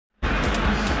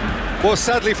Well,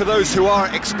 sadly for those who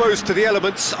are exposed to the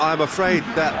elements, I'm afraid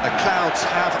that the clouds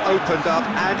have opened up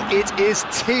and it is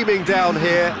teeming down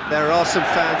here. There are some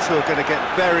fans who are going to get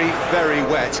very, very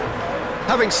wet.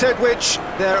 Having said which,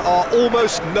 there are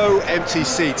almost no empty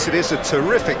seats. It is a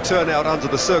terrific turnout under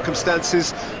the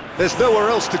circumstances. There's nowhere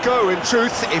else to go, in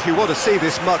truth, if you want to see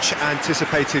this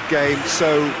much-anticipated game.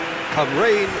 So, come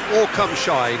rain or come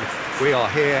shine, we are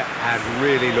here and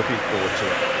really looking forward to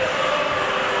it.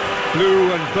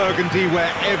 Blue and burgundy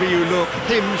wherever you look,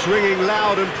 hymns ringing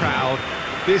loud and proud.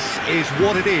 This is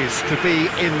what it is to be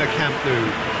in the Camp Nou.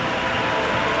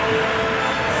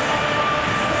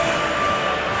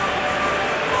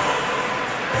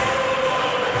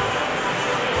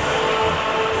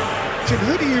 Jim,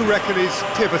 who do you reckon is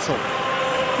pivotal?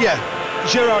 Yeah,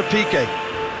 Gerard Piqué.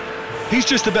 He's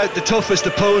just about the toughest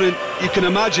opponent you can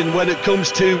imagine when it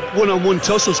comes to one-on-one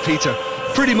tussles, Peter.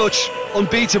 Pretty much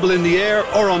unbeatable in the air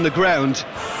or on the ground.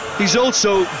 He's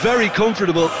also very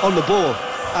comfortable on the ball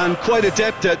and quite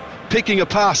adept at picking a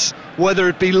pass, whether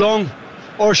it be long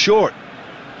or short.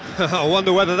 I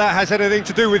wonder whether that has anything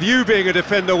to do with you being a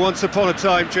defender once upon a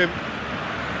time, Jim.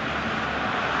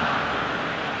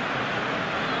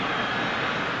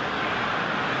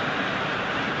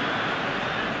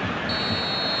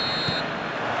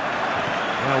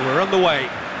 Well, we're on the way.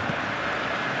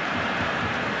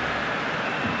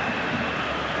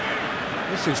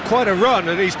 This is quite a run,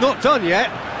 and he's not done yet.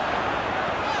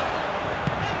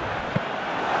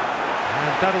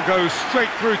 And that'll go straight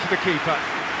through to the keeper.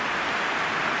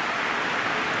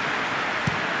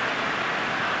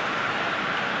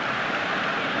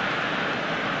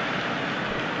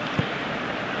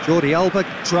 Jordi Alba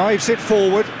drives it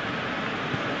forward.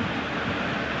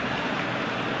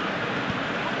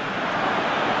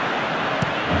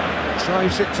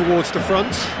 Drives it towards the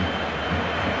front.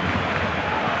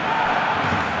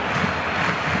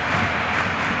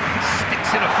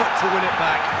 Sticks in a foot to win it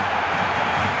back.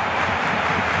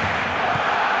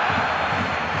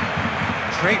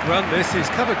 Great run this, he's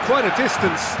covered quite a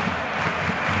distance.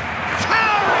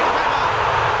 Towering header!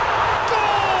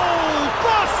 Goal!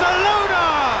 Barcelona!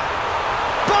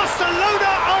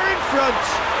 Barcelona are in front!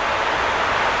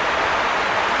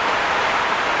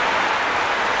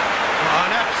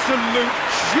 An absolute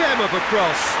gem of a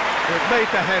cross. It made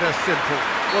the header simple.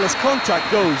 Well, as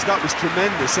contact goes, that was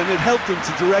tremendous, and it helped him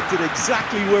to direct it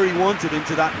exactly where he wanted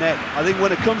into that net. I think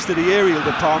when it comes to the aerial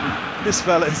department, this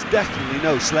fella is definitely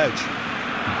no slouch.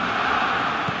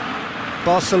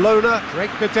 Barcelona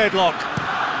break the deadlock.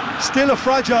 Still a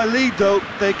fragile lead, though.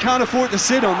 They can't afford to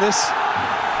sit on this.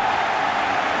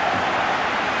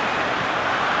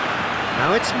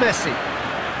 Now it's Messi.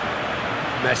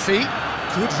 Messi.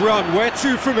 Good run, where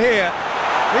to from here?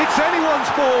 It's anyone's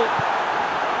ball!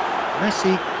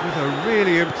 Messi with a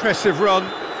really impressive run,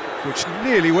 which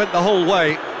nearly went the whole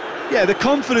way. Yeah, the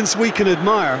confidence we can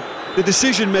admire, the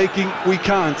decision-making we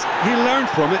can't. He learned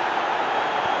from it.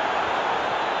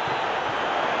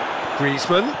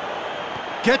 Griezmann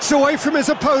gets away from his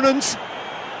opponent.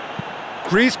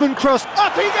 Griezmann cross,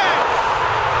 up he gets!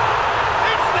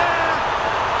 It's there!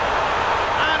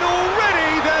 And already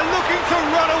they're looking to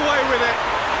run away with it.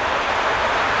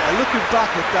 Looking back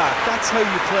at that, that's how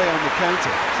you play on the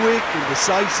counter. Quick and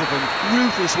decisive and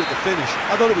ruthless with the finish.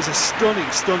 I thought it was a stunning,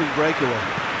 stunning breakaway.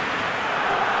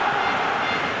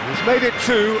 He's made it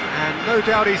two, and no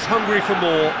doubt he's hungry for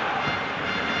more.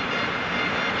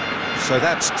 So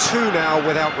that's two now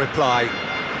without reply.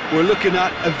 We're looking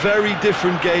at a very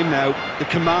different game now. The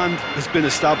command has been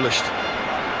established.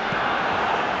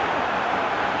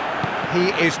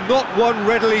 He is not one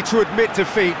readily to admit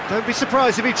defeat. Don't be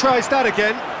surprised if he tries that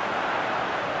again.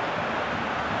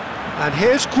 And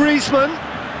here's Griezmann.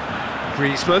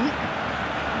 Griezmann.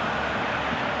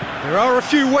 There are a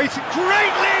few waiting.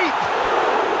 Great leap!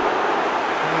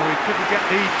 Oh, he couldn't get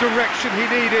the direction he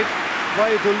needed.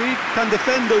 Valladolid can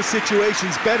defend those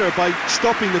situations better by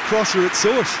stopping the crosser at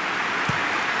source.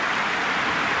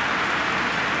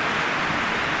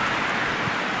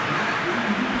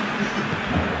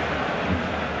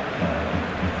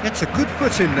 Gets a good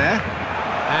foot in there.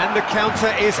 And the counter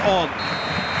is on.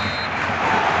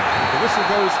 The whistle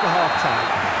goes for half-time.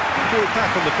 Brought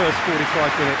back on the first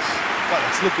 45 minutes. Well,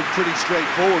 it's looking pretty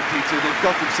straightforward, Peter. They've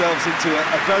got themselves into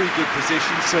a very good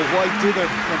position, so why dither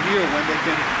from here when they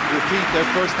can repeat their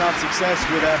first-half success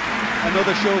with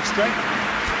another show of strength?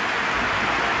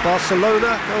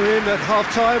 Barcelona go in at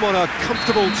half-time on a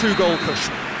comfortable two-goal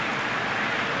cushion.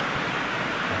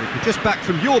 And if you're just back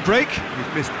from your break,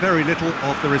 you've missed very little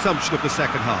of the resumption of the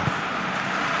second half.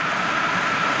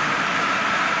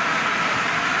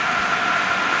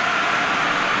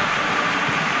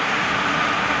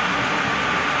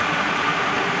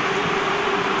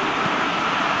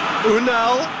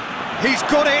 Unal, he's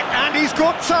got it and he's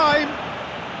got time.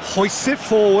 Hoists it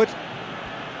forward.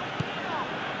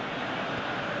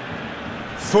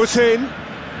 Foot in.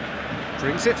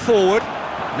 Brings it forward.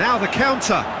 Now the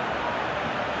counter.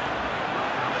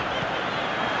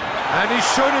 And he's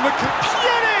shown him a...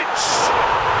 Pjanic!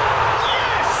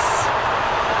 Yes!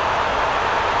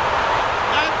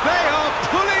 And they are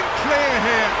pulling clear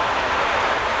here.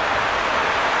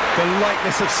 The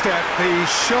lightness of step, the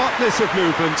sharpness of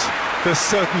movement, the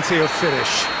certainty of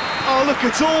finish. Oh, look,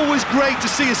 it's always great to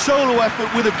see a solo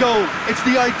effort with a goal. It's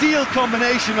the ideal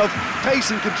combination of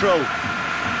pace and control.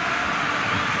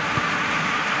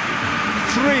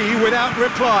 3 without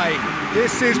reply.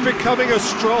 This is becoming a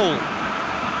stroll.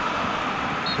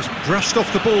 Just brushed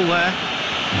off the ball there.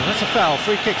 Well, that's a foul.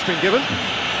 Free kick's been given.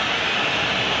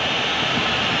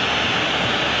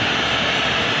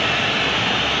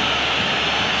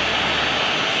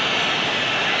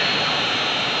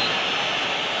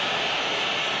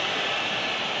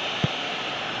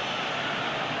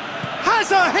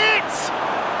 Has a hit!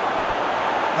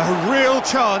 A real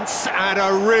chance and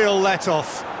a real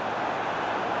let-off.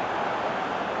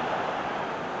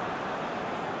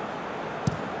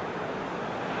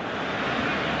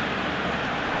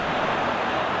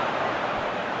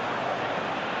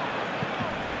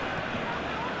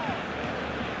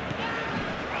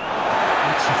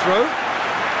 Throw.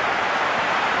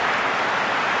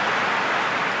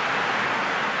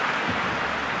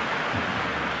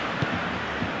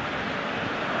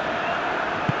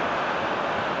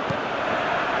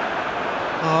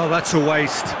 Oh, that's a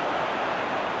waste.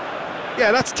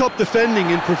 Yeah, that's top defending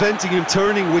and preventing him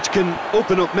turning, which can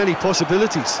open up many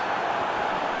possibilities.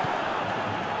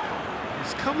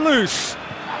 He's come loose.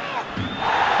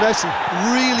 Messi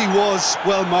really was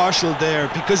well marshalled there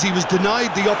because he was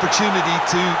denied the opportunity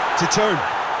to turn.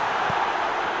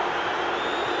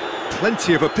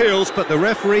 Plenty of appeals, but the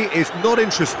referee is not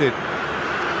interested.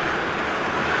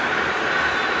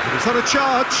 He's on a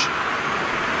charge.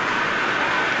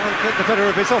 Can't get the better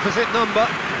of his opposite number.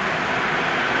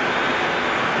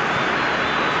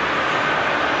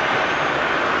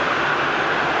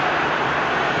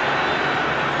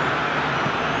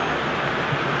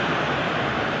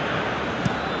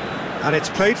 And it's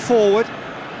played forward.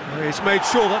 He's made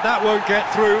sure that that won't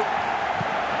get through.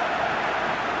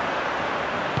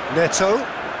 Neto.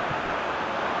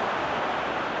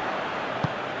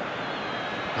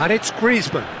 And it's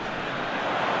Griezmann.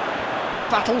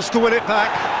 Battles to win it back.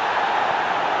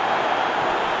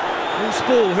 Loose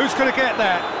ball, who's going to get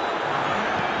that?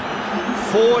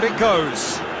 Forward it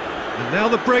goes. And now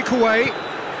the breakaway.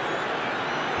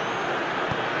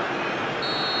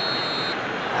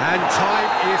 And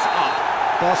time is up.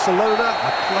 Barcelona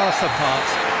a class apart.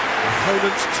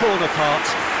 Opponents torn apart.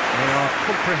 They are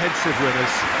comprehensive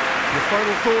winners. Your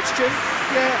final thoughts, Jim?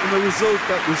 Yeah, and a result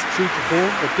that was true to form.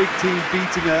 A big team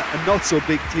beating a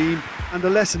not-so-big team, and a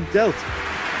lesson dealt.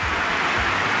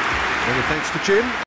 Many thanks to Jim.